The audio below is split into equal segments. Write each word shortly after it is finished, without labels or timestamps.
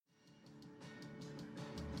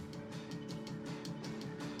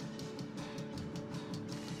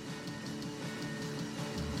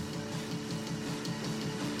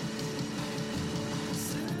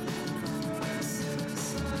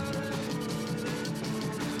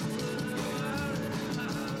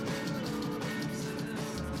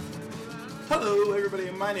Hello,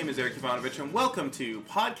 everybody. My name is Eric Ivanovich, and welcome to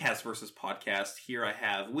Podcast vs. Podcast. Here I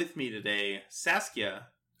have with me today Saskia.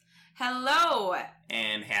 Hello.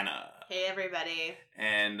 And Hannah. Hey, everybody.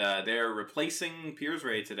 And they're replacing Piers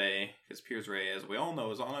Ray today, because Piers Ray, as we all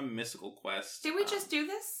know, is on a mystical quest. Did we just do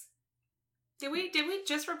this? Did we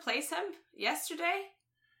just replace him yesterday?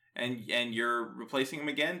 And you're replacing him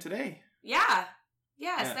again today? Yeah.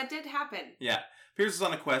 Yes, that did happen. Yeah. Piers is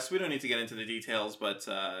on a quest. We don't need to get into the details, but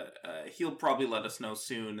he'll probably let us know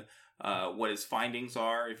soon what his findings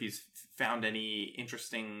are, if he's found any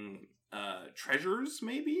interesting treasures,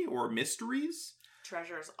 maybe, or mysteries.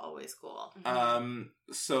 Treasure is always cool.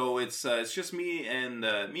 So it's just me and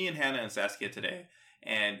Hannah and Saskia today,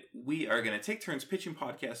 and we are going to take turns pitching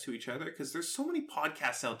podcasts to each other because there's so many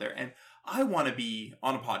podcasts out there, and I want to be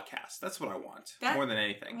on a podcast. That's what I want, more than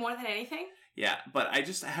anything. More than anything? Yeah, but I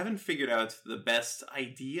haven't figured out the best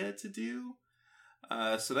idea to do.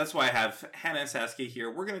 So that's why I have Hannah and Saskia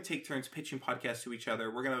here. We're going to take turns pitching podcasts to each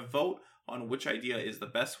other. We're going to vote on which idea is the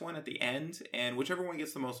best one at the end, and whichever one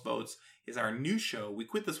gets the most votes is our new show. We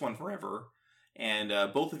quit this one forever,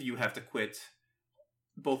 and both of you have to quit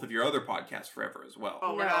both of your other podcasts forever as well.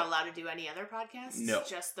 Oh, we're not allowed to do any other podcasts? No.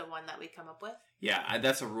 Just the one that we come up with? Yeah,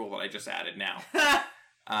 that's a rule that I just added now.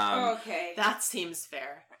 Okay. That seems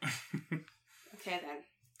fair. Okay, then.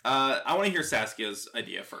 I want to hear Saskia's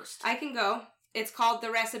idea first. I can go. It's called The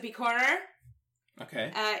Recipe Corner.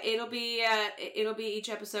 Okay. It'll be each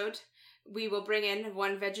episode. We will bring in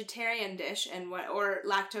one vegetarian dish and one, or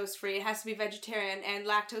lactose free. It has to be vegetarian and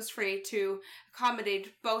lactose free to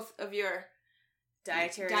accommodate both of your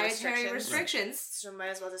Dietary restrictions. So might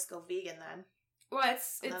as well just go vegan then. Well,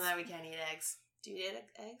 it's and then we can't eat eggs. Do you eat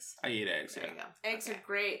eggs? I eat eggs, There you go. Eggs are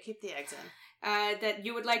great. Keep the eggs in. That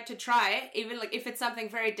you would like to try, even like if it's something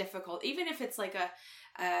very difficult, even if it's like a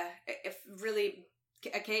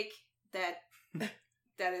cake that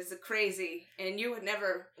is crazy and you would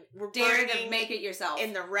never dare to make it yourself.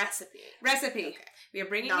 In the recipe. Okay. We are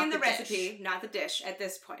bringing Not in the recipe, dish. not the dish at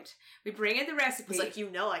this point. We bring in the recipe. It's like,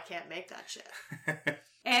 I can't make that shit.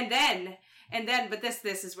 And then, but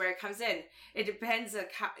this is where it comes in. It depends on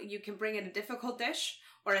how you can bring in a difficult dish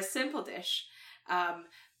or a simple dish.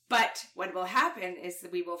 But what will happen is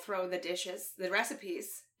that we will throw the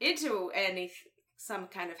recipes into some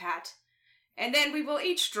kind of hat. And then we will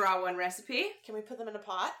each draw one recipe. Can we put them in a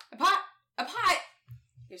pot? A pot!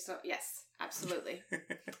 Yes, absolutely.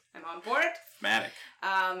 I'm on board. Matic.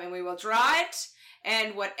 And we will draw it.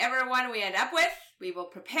 And whatever one we end up with, we will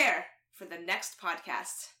prepare for the next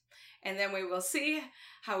podcast. And then we will see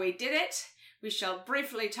how we did it. We shall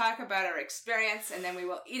briefly talk about our experience, and then we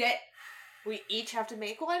will eat it. We each have to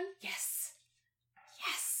make one? Yes.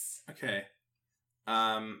 Okay.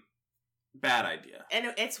 Bad idea.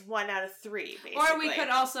 And it's 1 out of 3, basically. Or we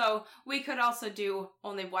could also do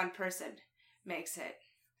only one person makes it.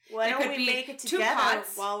 Why It don't could we be make it 2 together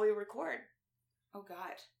pots. while we record? Oh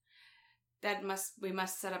God. We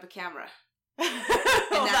must set up a camera. Well,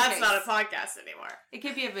 that that's case. not a podcast anymore. It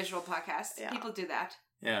could be a visual podcast. Yeah. People do that.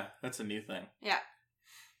 Yeah, that's a new thing. Yeah.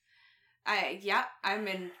 I'm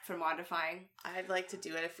in for modifying. I'd like to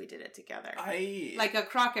do it if we did it together. Like a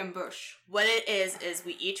crock and bush. What it is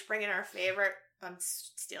we each bring in our favorite... I'm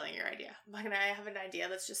stealing your idea. I have an idea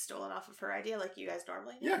that's just stolen off of her idea like you guys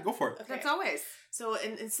normally do. Yeah, go for it. Okay. That's always. So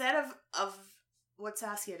instead of what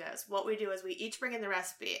Saskia does, what we do is we each bring in the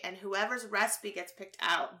recipe, and whoever's recipe gets picked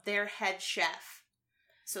out, they're head chef.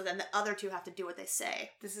 So then the other 2 have to do what they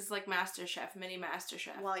say. This is like MasterChef, mini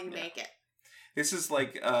MasterChef. While you make it. This is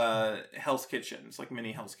like Hell's Kitchen. It's like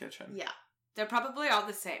mini Hell's Kitchen. Yeah. They're probably all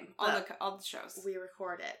the same. All the shows. We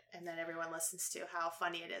record it, and then everyone listens to how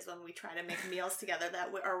funny it is when we try to make meals together that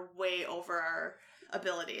are way over our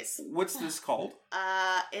abilities. What's this called?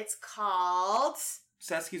 It's called...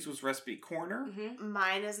 Saskia's was Recipe Corner. Mm-hmm.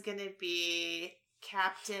 Mine is going to be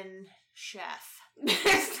Captain Chef.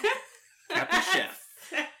 Captain Chef.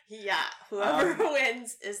 Yeah. Whoever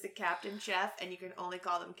wins is the Captain Chef, and you can only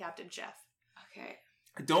call them Captain Chef. Okay.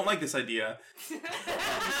 I don't like this idea.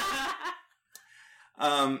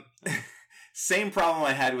 Same problem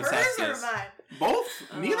I had with Hers Saskia's. or mine? Both?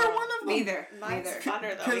 Neither one of them? Neither. Mine's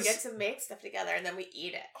funner, though. We get to make stuff together, and then we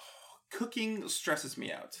eat it. Cooking stresses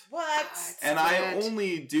me out. What? And I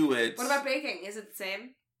only do it... What about baking? Is it the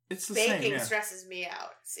same? It's the Baking same, yeah. stresses me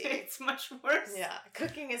out. See? It's much worse. Yeah.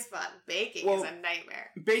 Cooking is fun. Baking Well, is a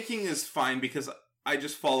nightmare. Baking is fine because I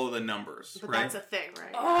just follow the numbers, But right? that's a thing,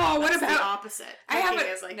 right? Oh, what That's about- the opposite? I have Cooking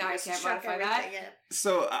a- is like no, you I just can't chuck modify that. everything in.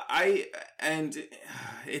 So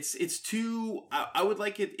it's too. I would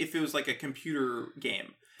like it if it was like a computer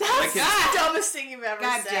game. That's Like the it's- dumbest thing you've ever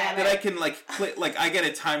God said. damn That I can like play, like I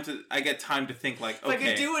get time to think like, If I okay,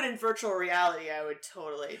 could do it in virtual reality, I would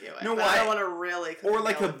totally do it. No, but why- I don't want to really cook or a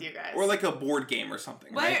like meal a with you guys. or like a board game or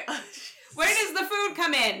something, right? Where does the food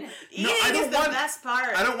come in? Eating No, I is don't the want- best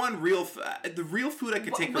part. I don't want real the real food I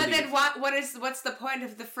could take or But then leave. what's the point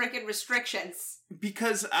of the frickin' restrictions?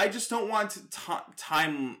 Because I just don't want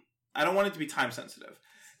time. I don't want it to be time sensitive.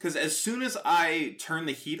 Because as soon as I turn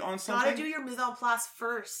the heat on something, Gotta do your mise en place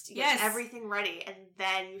first. You Yes. get everything ready, and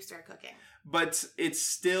then you start cooking. but it's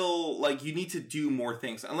still like you need to do more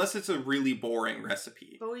things unless it's a really boring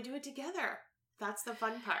recipe. But we do it together. That's the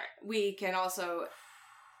fun part. We can also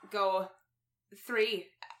go 3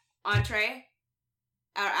 entree,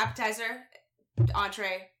 appetizer,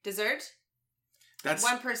 entree, dessert. That's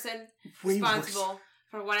One person way responsible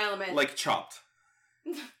for one element. worse. Like chopped.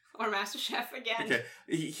 Or MasterChef again. Okay,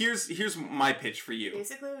 here's my pitch for you.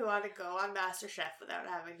 Basically, we want to go on MasterChef without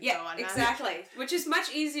having to go Yeah, on exactly. Which is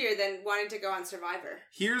much easier than wanting to go on Survivor.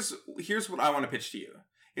 Here's what I want to pitch to you.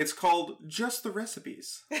 It's called Just the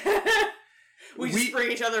Recipes. MasterChef. we We- just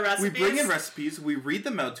bring each other recipes. We bring in recipes, we read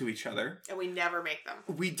them out to each other. and we never make them.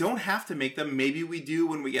 We don't have to make them. Maybe we do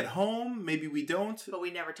when we get home, maybe we don't. But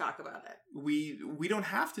we never talk about it. We don't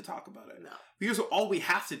have to talk about it. No. Because all we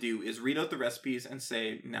have to do is read out the recipes and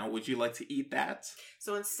say, now would you like to eat that?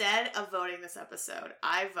 So instead of voting this episode,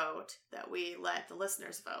 I vote that we let the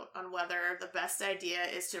listeners vote on whether the best idea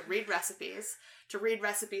is to read recipes,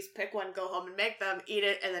 pick one, go home and make them, eat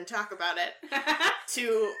it, and then talk about it.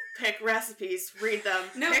 To pick recipes, read them,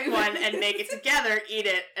 No. pick one, and make it together, eat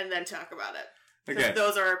it, and then talk about it. 'Cause Okay.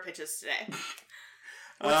 those are our pitches today.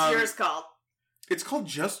 What's yours called? It's called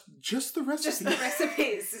Just the Recipes. Just the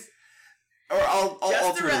recipes. Or I'll Just the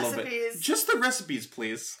alter it a little bit. recipes. Just the recipes,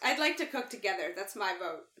 please. I'd like to cook together. That's my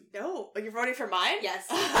vote. No. You're voting for mine? Yes.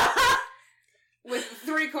 With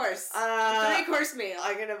 3-course. Uh, 3-course meal.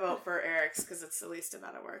 I'm gonna vote for Eric's because it's the least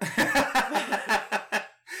amount of work.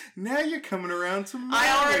 Now you're coming around to my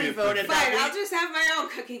I already way of voted cooking. Fine, that I'll just have my own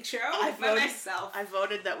cooking show I by voted- myself. I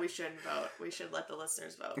voted that we shouldn't vote. We should let the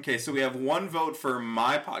listeners vote. Okay, so we have one vote for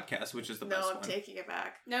my podcast, which is the best No, I'm one. taking it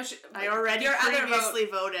back. No, I already your other previously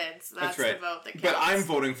voted, so that's right. the vote that counts. But I'm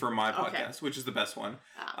voting for my Okay. podcast, which is the best one.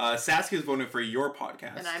 Ah. Saskia's voting for your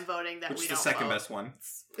podcast, and I'm voting that which we is the don't second vote. best one.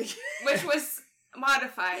 which was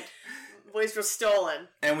modified. Voice was stolen.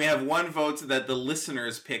 And we have one vote that the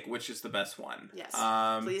listeners pick, which is the best one. Yes.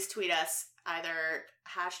 Please. Please tweet us either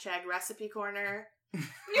hashtag recipe corner,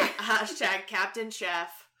 hashtag Captain Chef,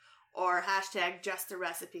 or hashtag just the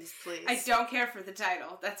recipes, please. I don't care for the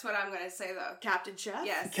title. That's what I'm going to say, though. Captain Chef?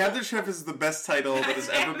 Yes. Captain Chef is the best title that has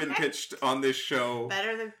ever been pitched on this show.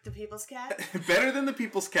 Better than the People's Cat? Better than the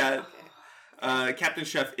People's Cat. Okay. Captain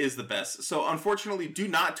Chef is the best. So unfortunately, do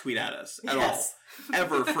not tweet at us at Yes. all,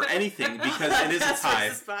 ever, for anything, because it is a tie.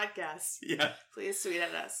 This podcast. Yeah. Please tweet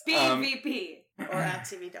at us. BVP. Or at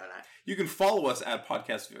TV Donut. You can follow us at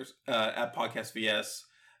Podcast VS.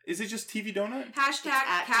 Is it just TV Donut? Hashtag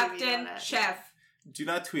at Captain TV Donut. Chef. Do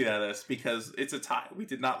not tweet at us because it's a tie. We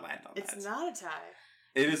did not land on that. It's not a tie.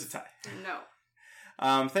 It is a tie. No.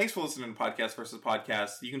 Thanks for listening to Podcast versus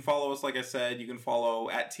Podcast. You can follow us, like I said. You can follow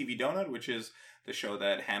at TV Donut, which is the show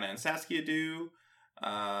that Hannah and Saskia do.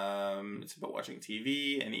 It's about watching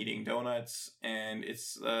TV and eating donuts, and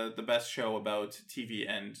it's the best show about TV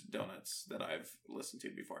and donuts that I've listened to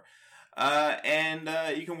before. And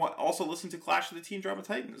you can also listen to Clash of the Teen Drama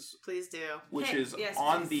Titans, Please do. which Hey, is yes,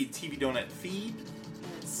 on please. the TV Donut feed.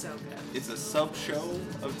 And it's so good. It's a sub-show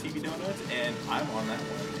of TV Donut, and I'm on that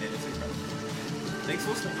one, and it's incredible. Thanks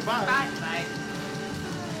for listening. Goodbye. Bye. Bye.